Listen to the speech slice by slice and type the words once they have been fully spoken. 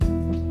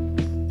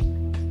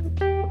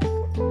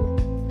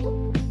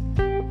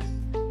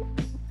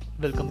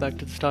Welcome back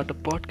to the Startup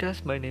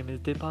Podcast. My name is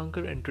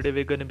Deepankar, and today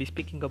we're going to be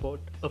speaking about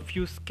a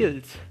few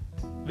skills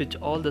which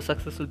all the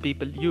successful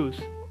people use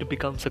to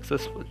become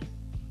successful.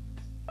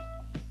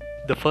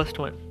 The first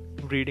one,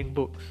 reading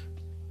books.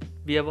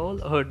 We have all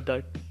heard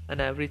that an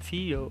average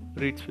CEO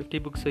reads 50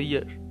 books a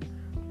year,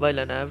 while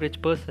an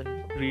average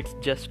person reads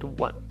just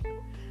one.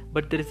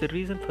 But there is a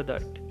reason for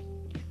that.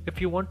 If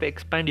you want to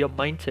expand your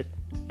mindset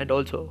and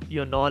also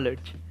your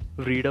knowledge,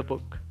 read a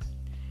book.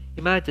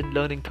 Imagine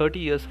learning 30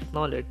 years of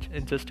knowledge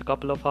in just a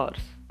couple of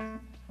hours.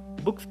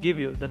 Books give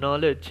you the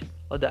knowledge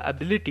or the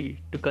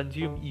ability to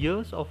consume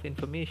years of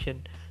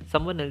information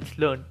someone else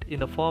learned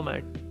in a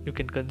format you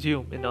can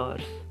consume in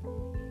hours.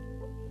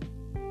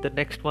 The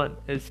next one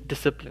is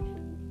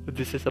discipline.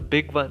 This is a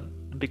big one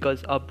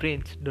because our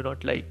brains do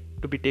not like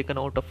to be taken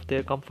out of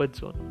their comfort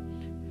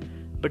zone.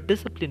 But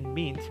discipline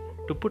means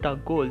to put our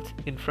goals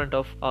in front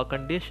of our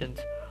conditions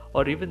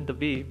or even the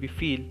way we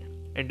feel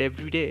and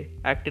every day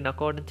act in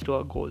accordance to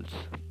our goals.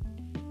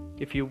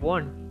 If you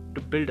want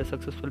to build a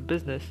successful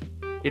business,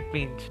 it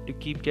means to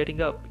keep getting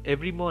up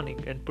every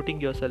morning and putting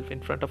yourself in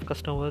front of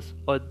customers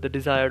or the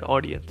desired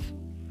audience.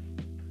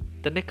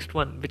 The next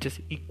one, which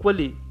is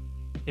equally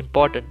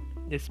important,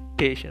 is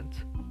patience.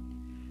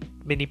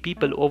 Many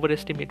people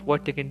overestimate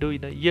what they can do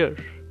in a year,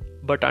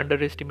 but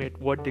underestimate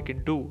what they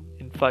can do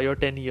in 5 or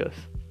 10 years.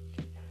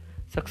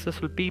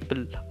 Successful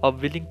people are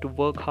willing to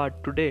work hard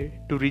today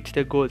to reach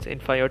their goals in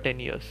 5 or 10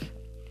 years.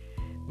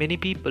 Many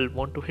people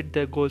want to hit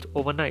their goals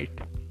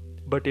overnight,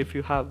 but if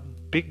you have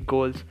big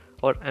goals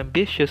or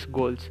ambitious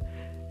goals,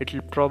 it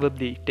will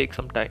probably take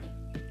some time.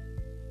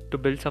 To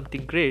build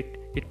something great,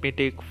 it may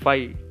take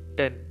 5,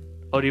 10,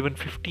 or even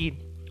 15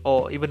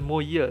 or even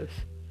more years.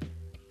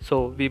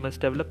 So we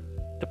must develop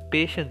the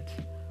patience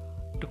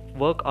to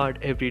work hard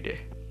every day.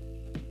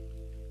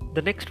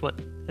 The next one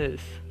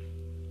is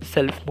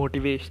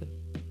self-motivation.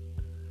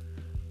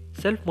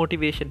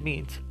 Self-motivation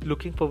means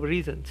looking for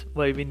reasons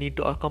why we need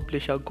to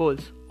accomplish our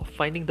goals or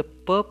finding the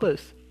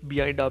purpose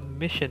behind our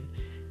mission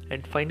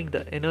and finding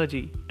the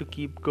energy to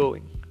keep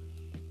going.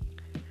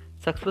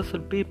 Successful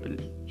people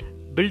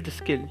build the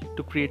skill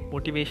to create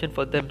motivation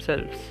for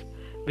themselves,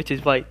 which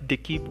is why they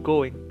keep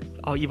going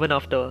or even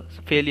after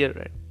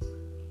failure.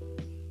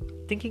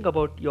 Thinking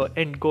about your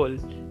end goal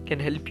can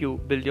help you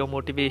build your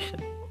motivation.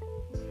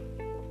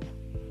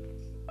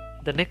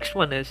 The next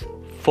one is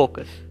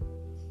focus.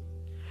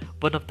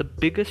 One of the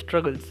biggest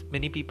struggles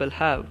many people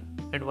have,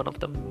 and one of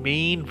the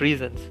main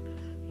reasons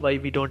why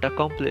we don't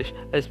accomplish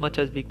as much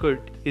as we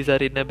could, is our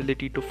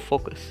inability to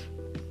focus.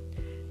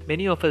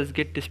 Many of us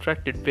get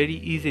distracted very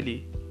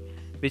easily,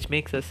 which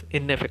makes us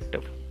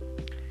ineffective.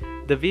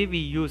 The way we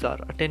use our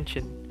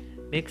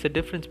attention makes a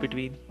difference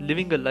between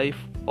living a life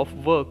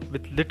of work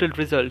with little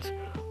results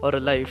or a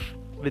life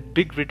with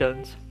big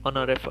returns on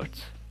our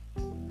efforts.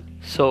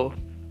 So,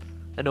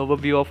 an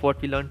overview of what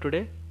we learned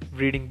today: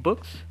 reading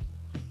books,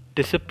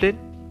 discipline,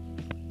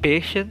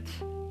 patience,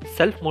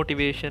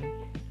 self-motivation,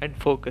 and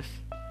focus.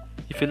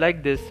 If you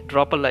like this,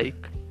 drop a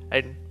like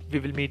and we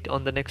will meet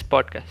on the next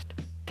podcast.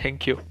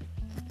 Thank you.